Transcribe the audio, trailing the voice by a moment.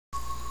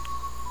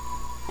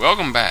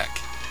Welcome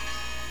back.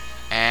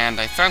 And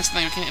I found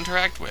something we can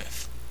interact with.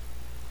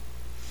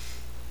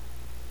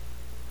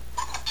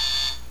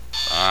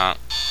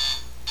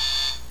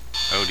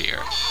 Oh dear.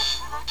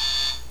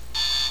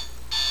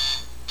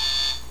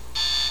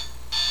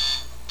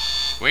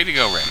 Way to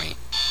go, Remy.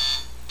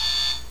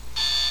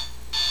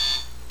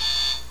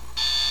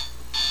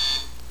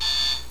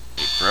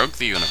 It broke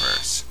the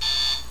universe.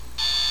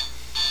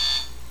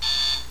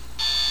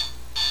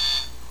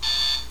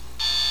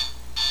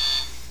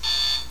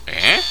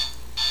 Eh?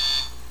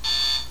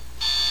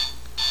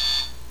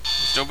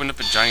 Just opened up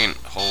a giant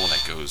hole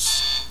that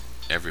goes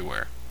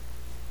everywhere.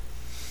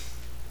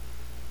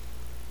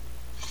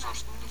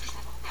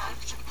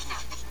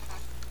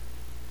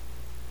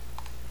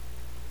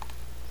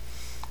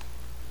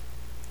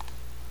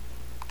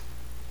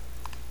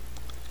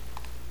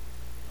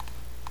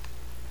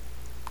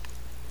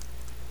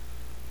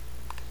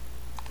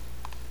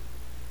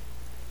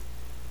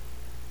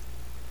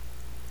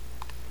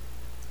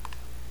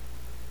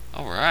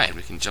 Alright,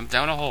 we can jump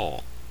down a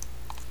hole.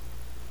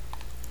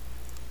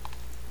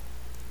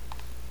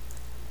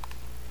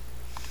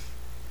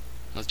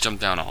 Let's jump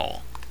down a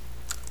hole.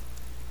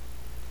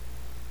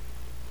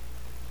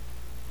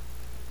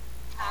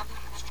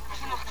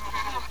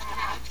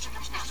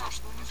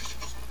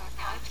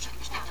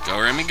 Go,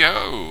 Remy,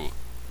 go!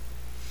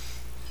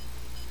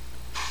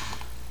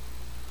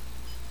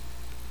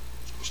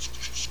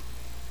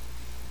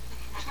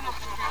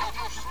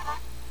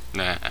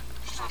 Nah.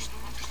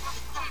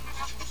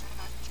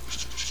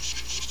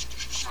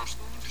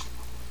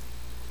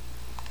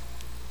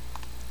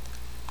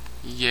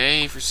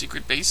 Yay for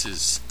secret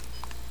bases.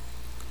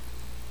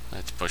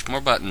 Let's push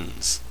more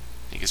buttons.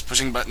 Because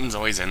pushing buttons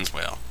always ends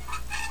well.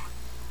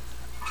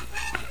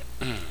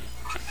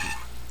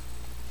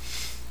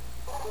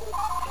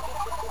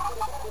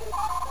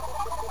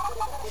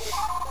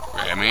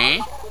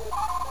 Remy?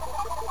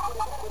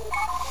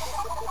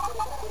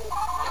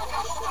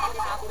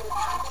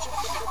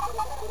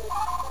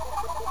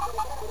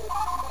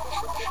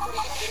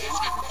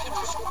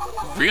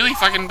 Really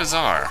fucking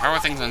bizarre. How are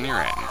things on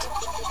your end?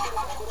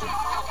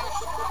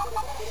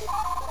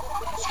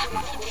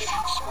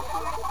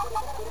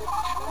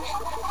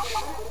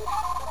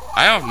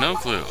 I have no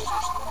clue.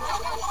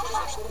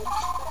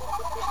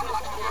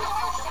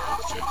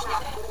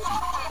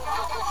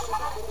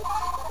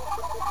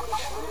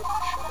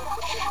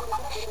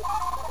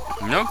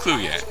 No clue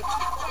yet.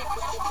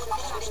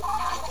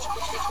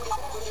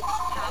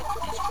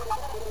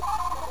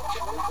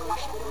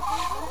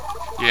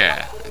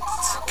 Yeah,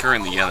 it's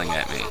currently yelling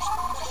at me.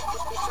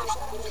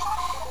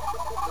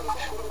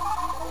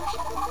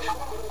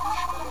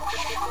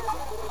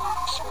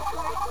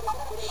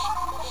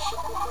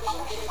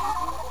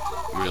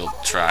 We'll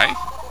try.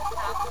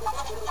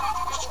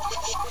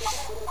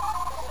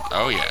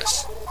 Oh,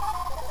 yes.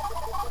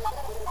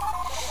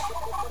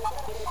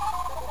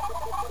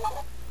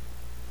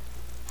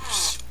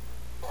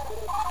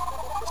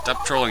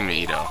 Stop trolling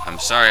me, Ito. I'm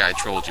sorry I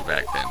trolled you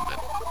back then, but...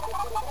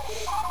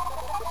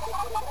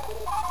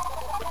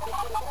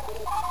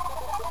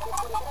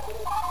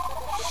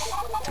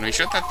 Can we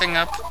shut that thing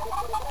up?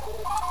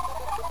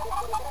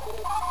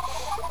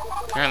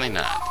 Apparently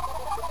not.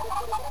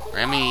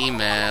 Remy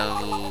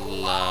email...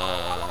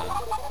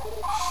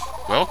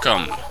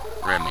 Welcome,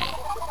 Remy.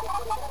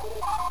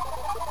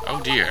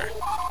 Oh dear.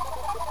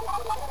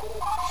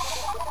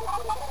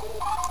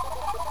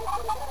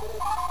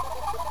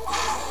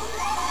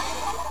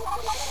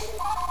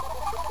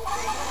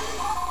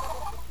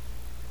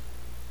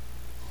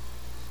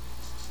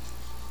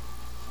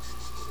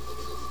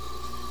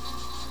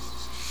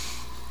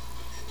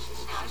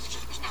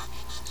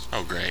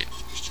 Oh, great.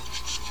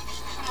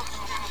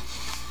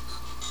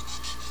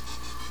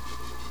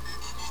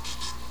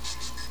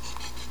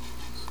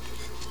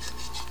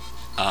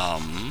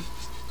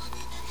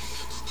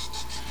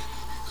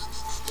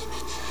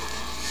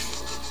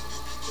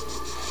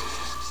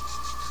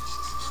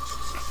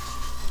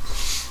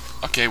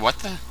 Okay, what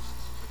the?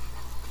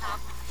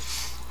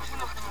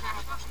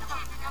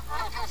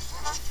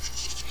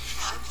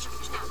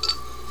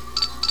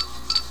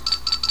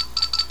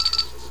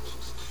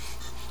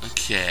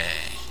 Okay.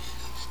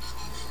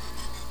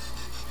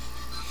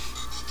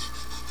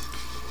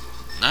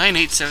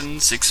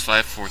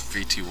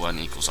 987654321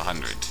 equals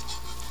 100.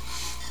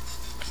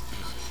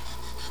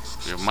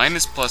 We have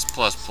minus plus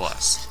plus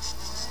plus.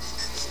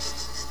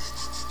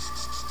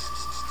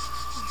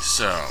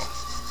 So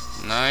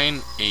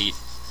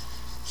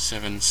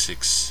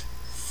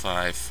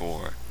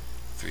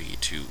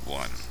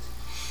 987654321.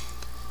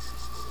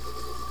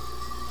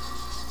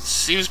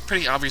 Seems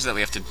pretty obvious that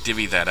we have to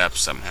divvy that up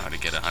somehow to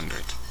get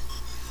 100.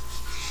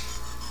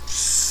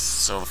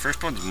 So the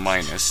first one's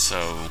minus,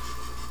 so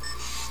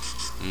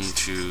 1,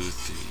 2,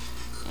 3,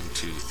 1,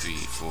 2, 3,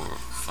 4,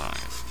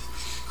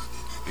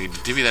 5. We need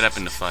to divvy that up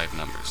into 5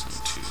 numbers. 1,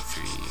 2,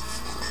 3,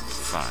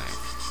 4,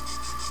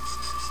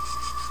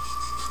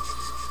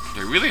 5.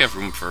 We really have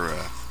room for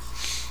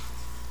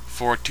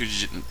 4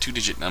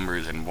 two-digit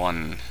numbers and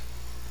one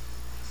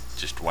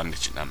just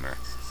one-digit number.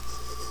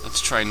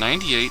 Let's try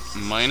 98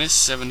 minus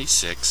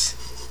 76.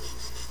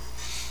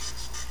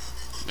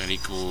 That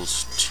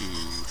equals to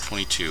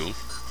 22.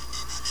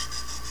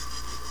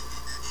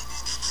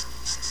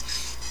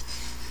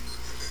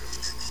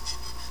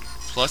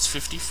 Plus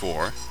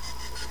 54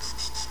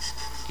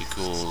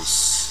 equals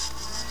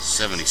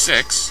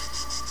 76.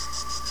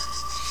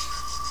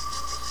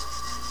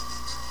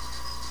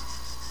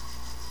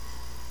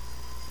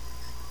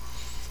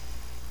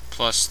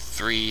 Plus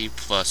 3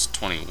 plus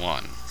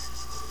 21.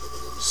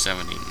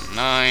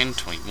 79,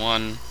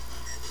 21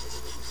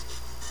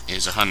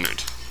 is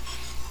 100.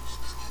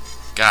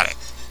 Got it.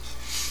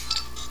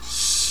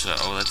 So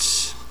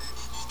let's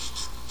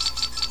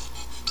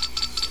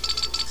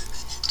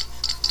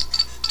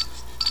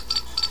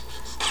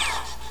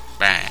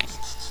bang.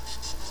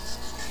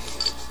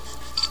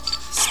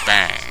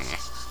 Spang.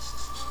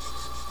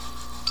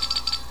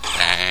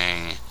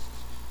 Bang.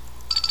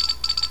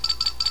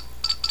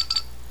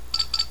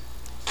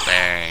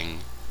 Bang.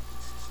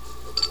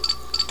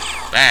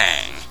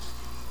 Bang.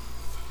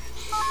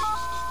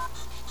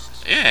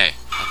 Yeah,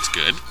 that's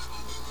good.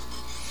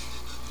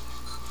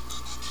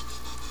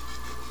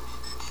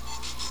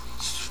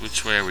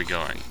 Which way are we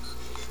going?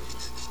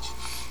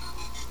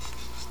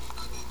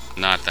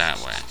 Not that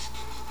way.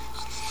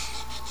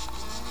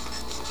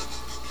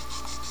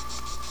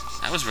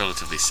 That was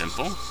relatively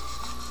simple.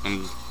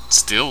 And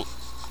still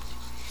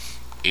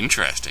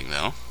interesting,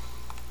 though.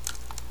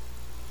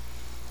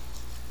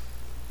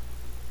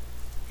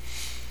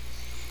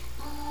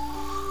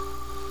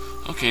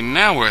 Okay,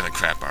 now where the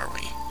crap are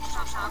we?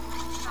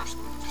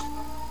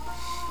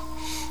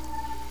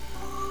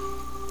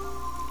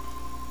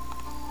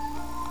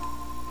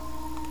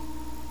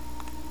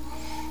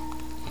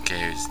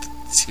 Okay,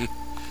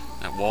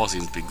 that wall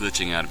seems to be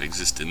glitching out of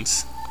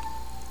existence.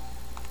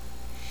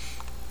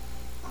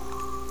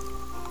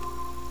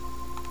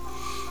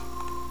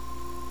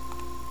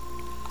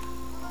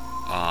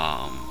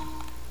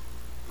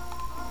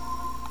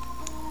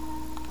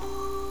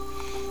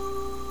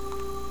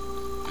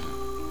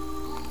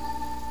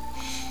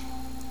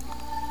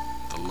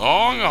 The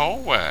long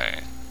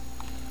hallway.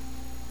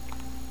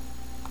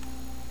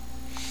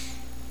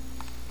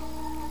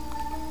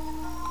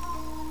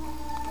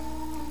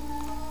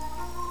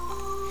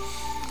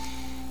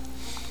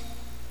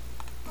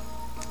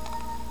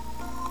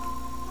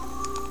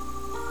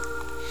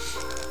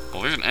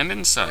 Well, there's an end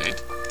in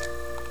sight.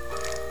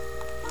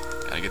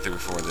 Gotta get there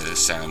before the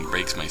sound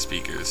breaks my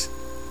speakers.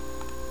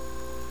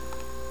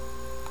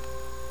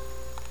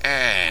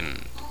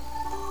 End.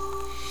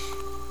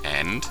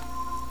 End.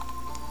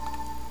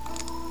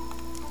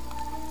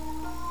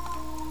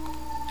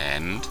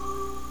 End.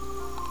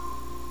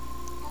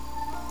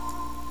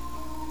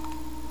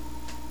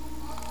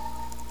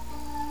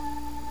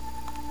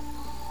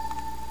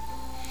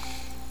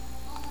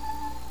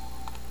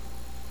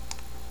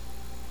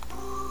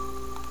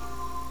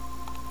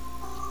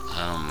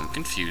 I'm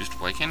confused.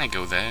 Why can't I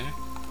go there?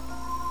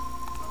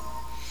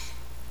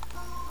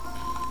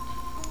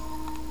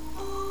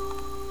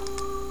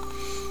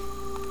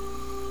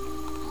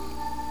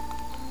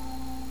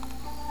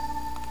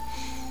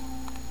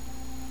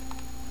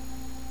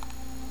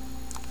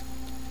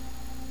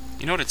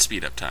 You know what? It's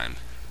speed up time.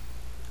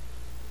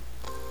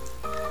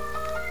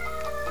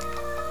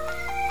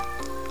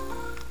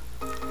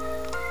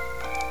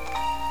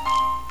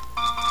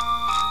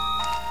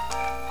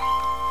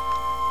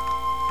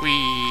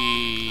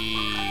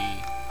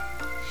 Whee!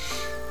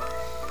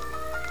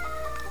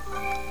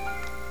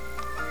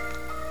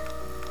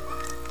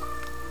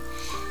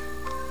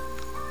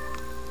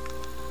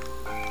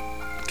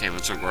 Okay,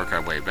 let's work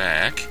our way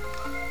back.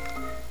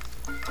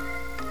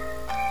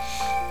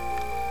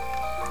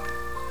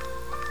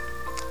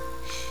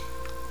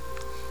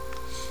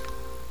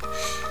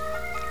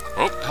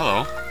 Oh,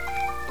 hello.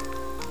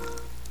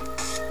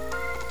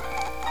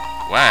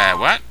 Why,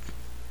 what?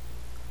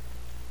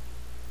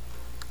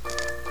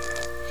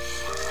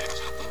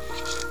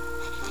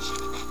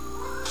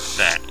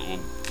 That.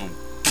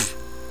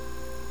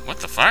 What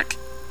the fuck?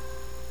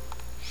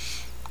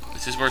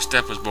 This is where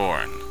Step was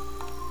born.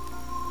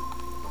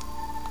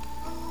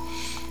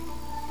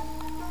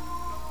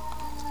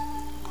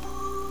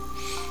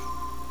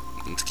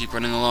 Let's keep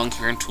running along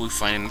here until we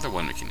find another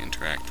one we can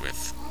interact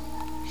with.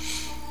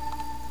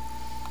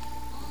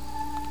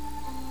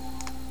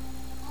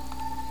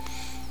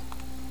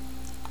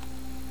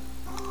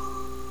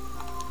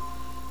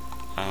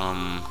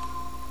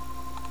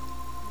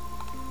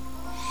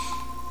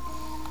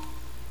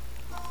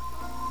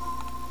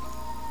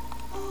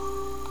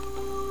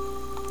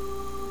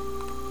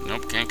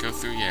 Nope, can't go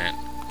through yet.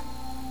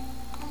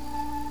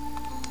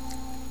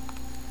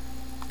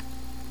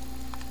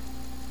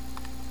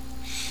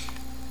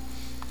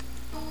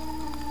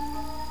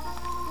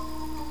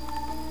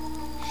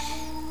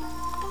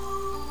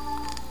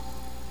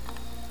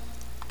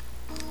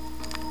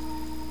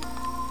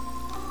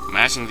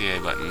 Mashing the A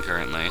button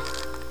currently.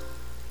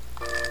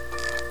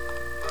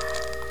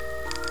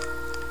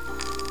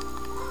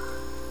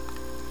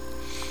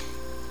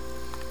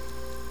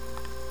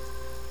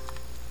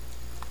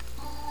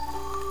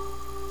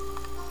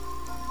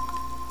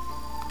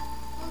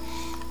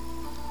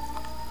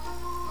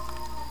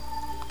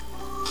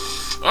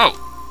 Oh!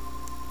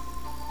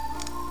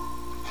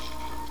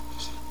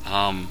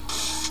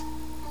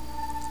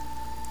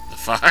 The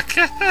fuck?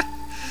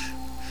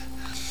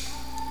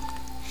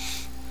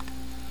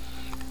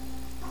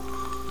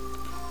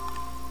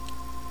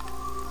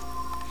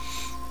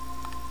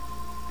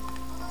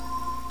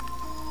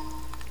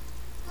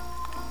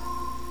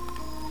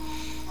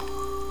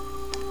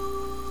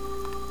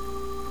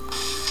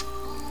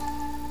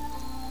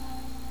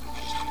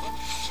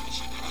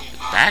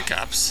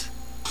 Backups?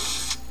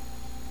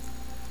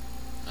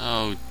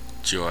 Oh,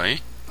 joy.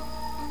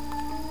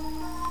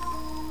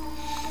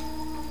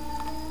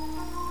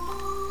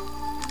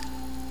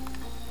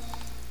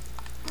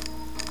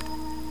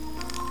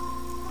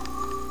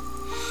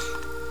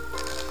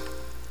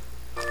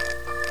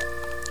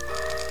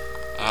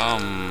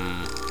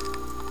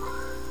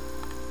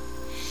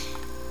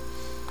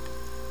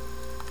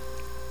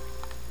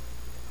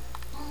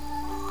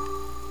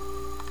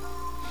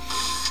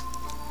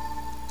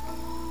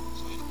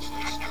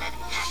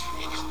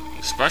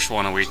 Splash will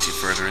want to wait you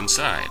further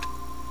inside.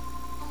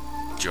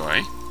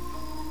 Joy?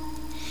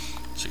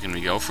 So can we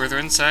go further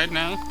inside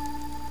now?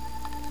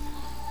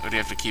 Or do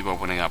you have to keep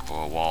opening up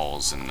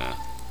walls and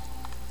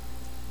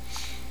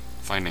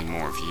finding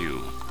more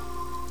view?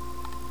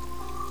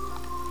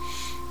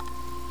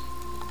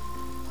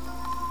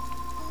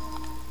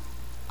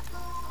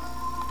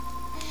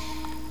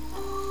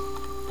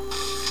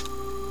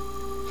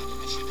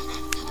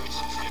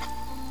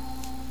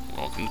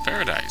 Welcome to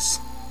paradise.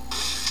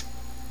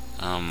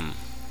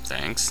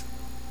 Thanks.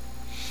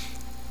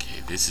 Okay,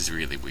 this is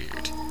really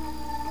weird.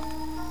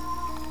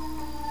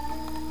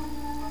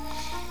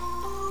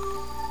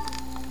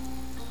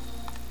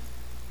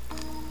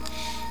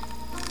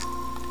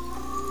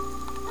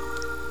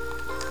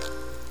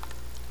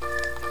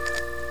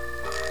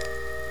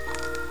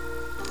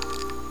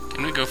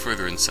 Can we go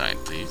further inside,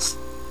 please?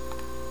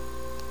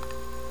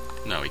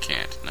 No, we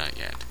can't. Not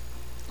yet.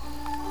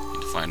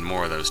 Need to find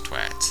more of those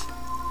twats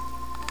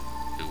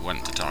who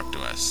want to talk to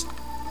us.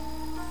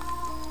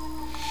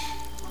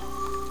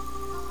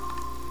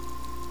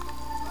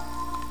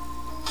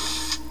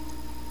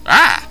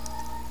 Ah!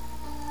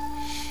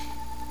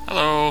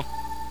 Hello.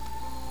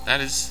 That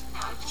is...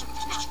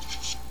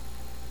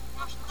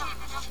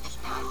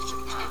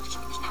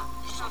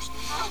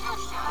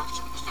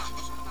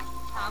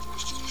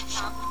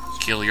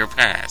 Kill your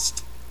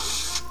past.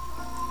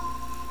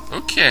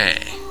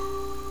 Okay.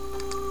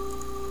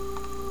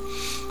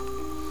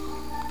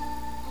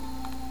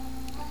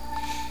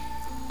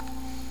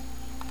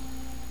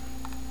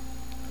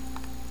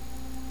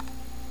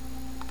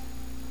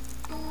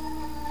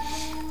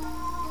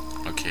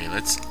 Okay,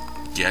 let's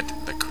get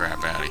the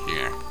crap out of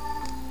here.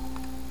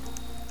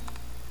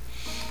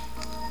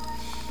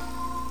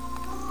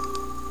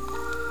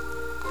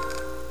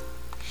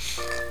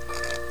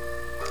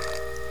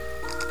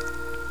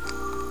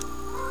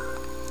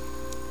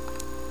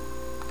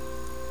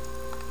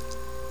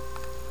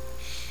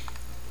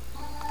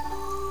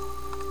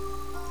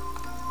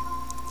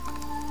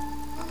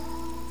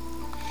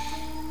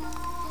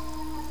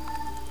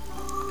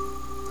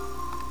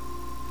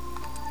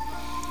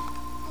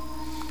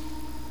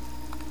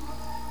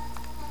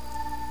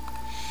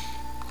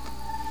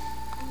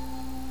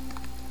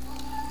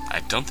 I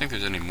don't think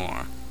there's any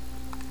more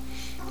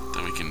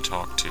that we can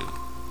talk to.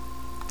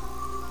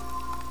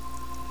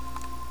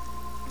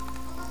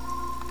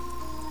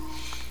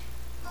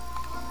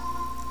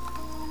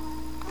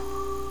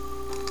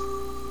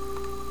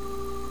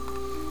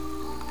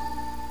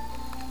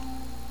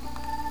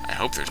 I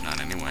hope there's not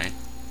anyway.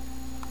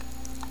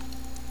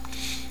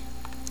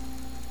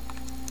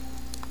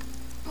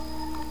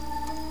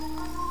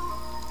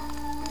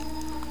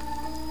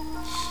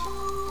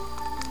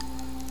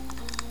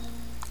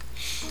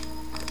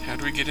 How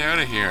do we get out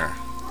of here?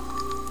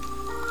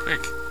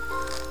 Quick.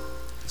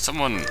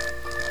 Someone,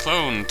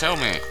 clone, tell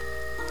me.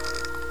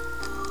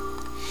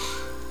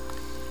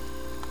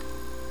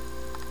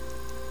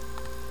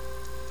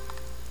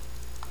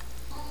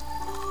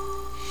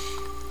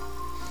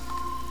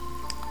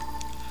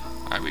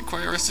 I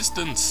require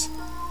assistance.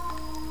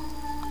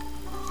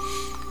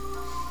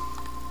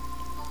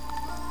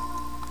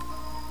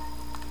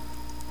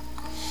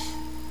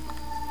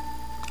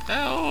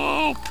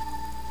 Help!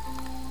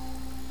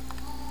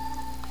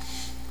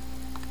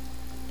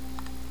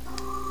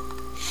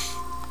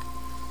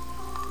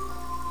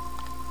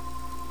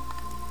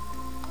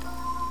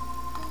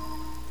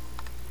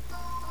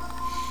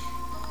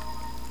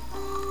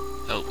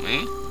 Help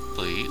me,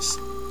 please.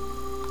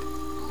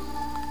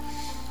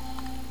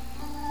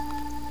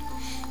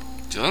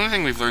 The only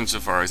thing we've learned so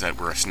far is that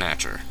we're a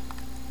snatcher.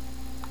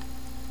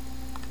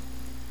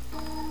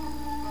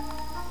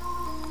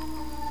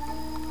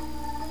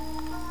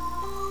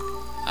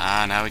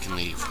 Ah, now we can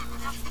leave.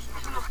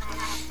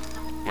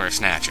 We're a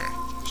snatcher.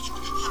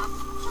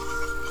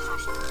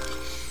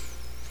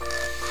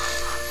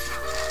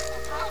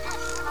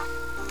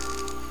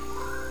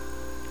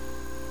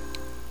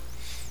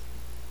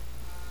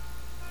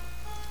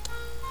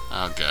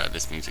 Oh god,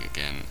 this music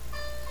again.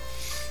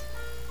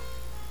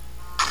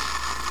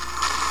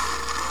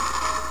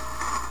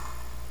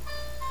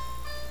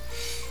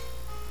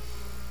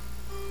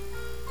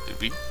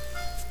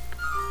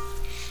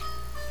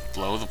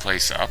 blow the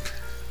place up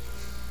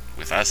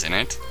with us in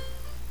it.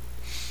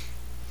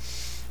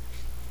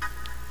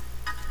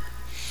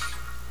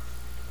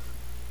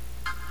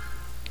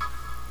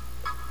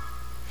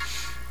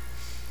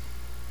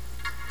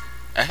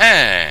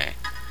 Hey!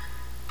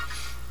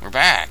 We're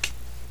back.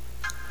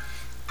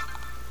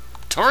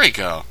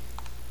 Toriko!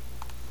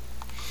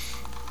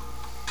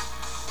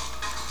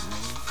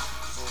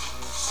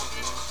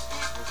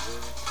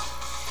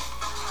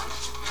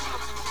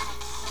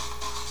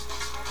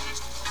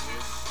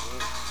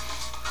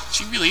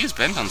 She really is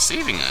bent on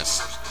saving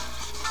us.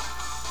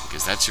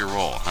 Because that's your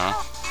role,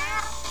 huh?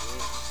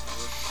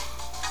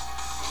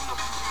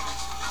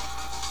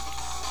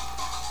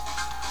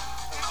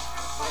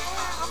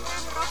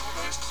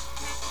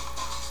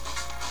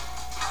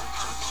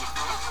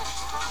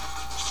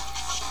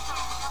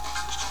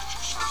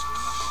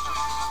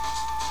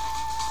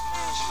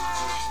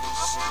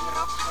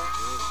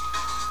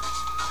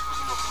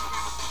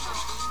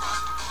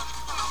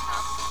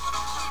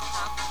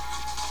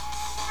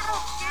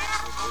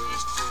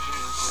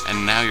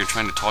 And now you're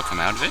trying to talk him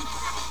out of it?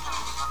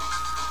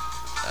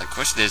 The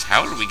question is,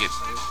 how do we get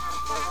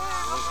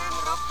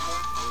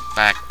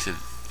back to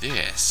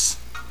this?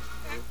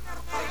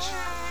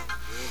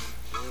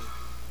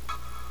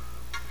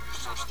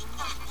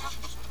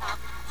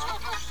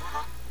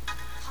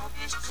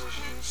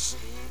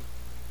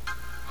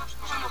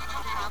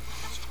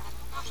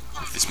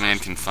 If this man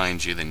can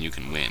find you, then you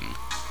can win.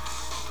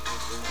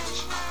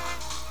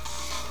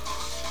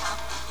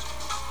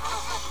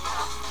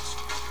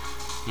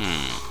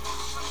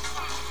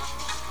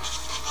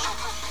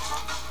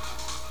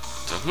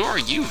 So who are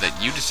you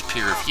that you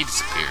disappear if he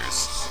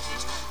disappears?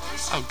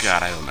 Oh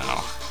god, I don't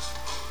know.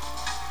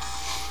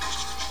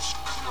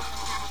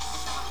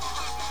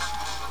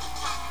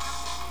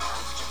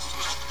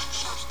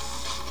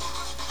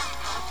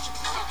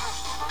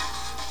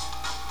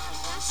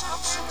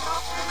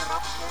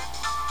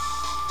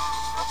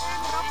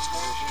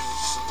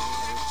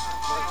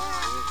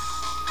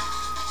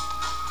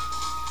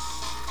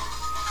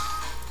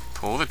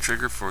 Pull the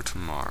trigger for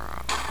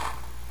tomorrow.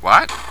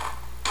 What?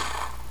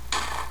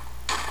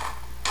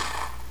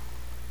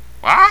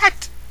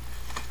 What?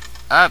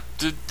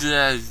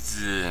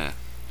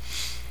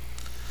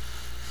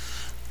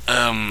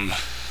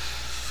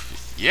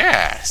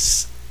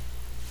 Yes.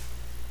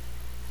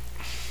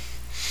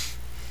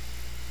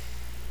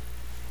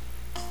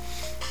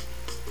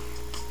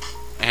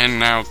 And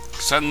now,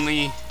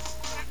 suddenly,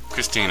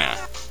 Christina.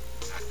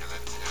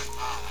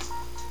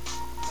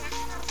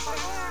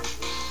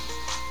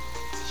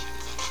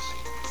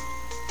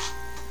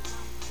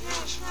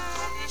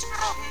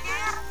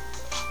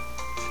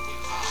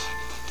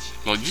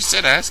 Well, you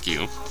said ask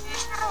you.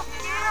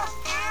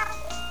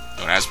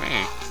 Don't ask me.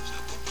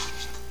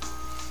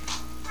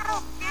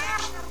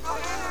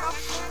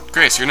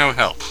 Chris, you're no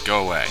help.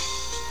 Go away.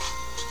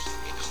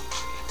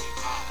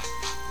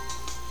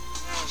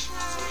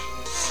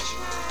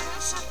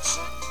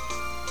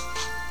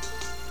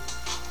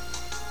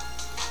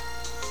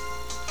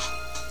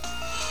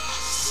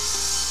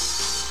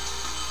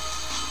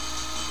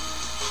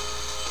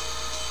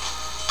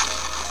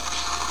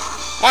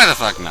 Why the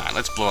fuck not?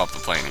 Let's blow up the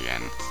plane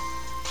again.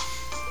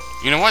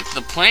 You know what?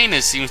 The plane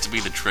seems to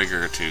be the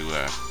trigger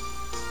to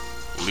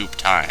loop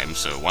time,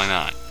 so why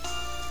not?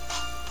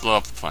 Blow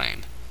up the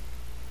plane.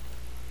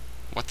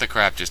 What the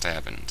crap just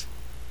happened?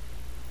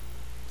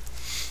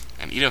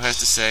 And Ito has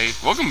to say,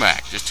 welcome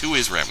back. Just who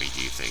is Remy,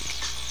 do you think?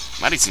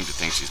 Maddie seems to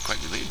think she's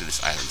quite related to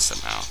this island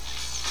somehow.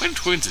 Quite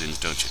a coincidence,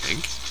 don't you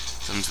think?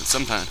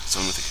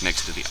 Someone with a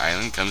connection to the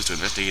island comes to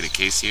investigate a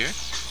case here?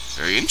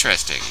 Very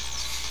interesting.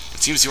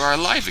 It seems you are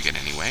alive again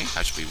anyway.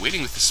 I shall be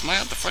waiting with a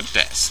smile at the front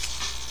desk.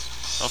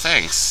 Well,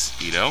 thanks,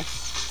 Ito.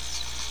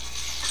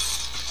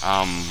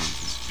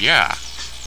 Yeah.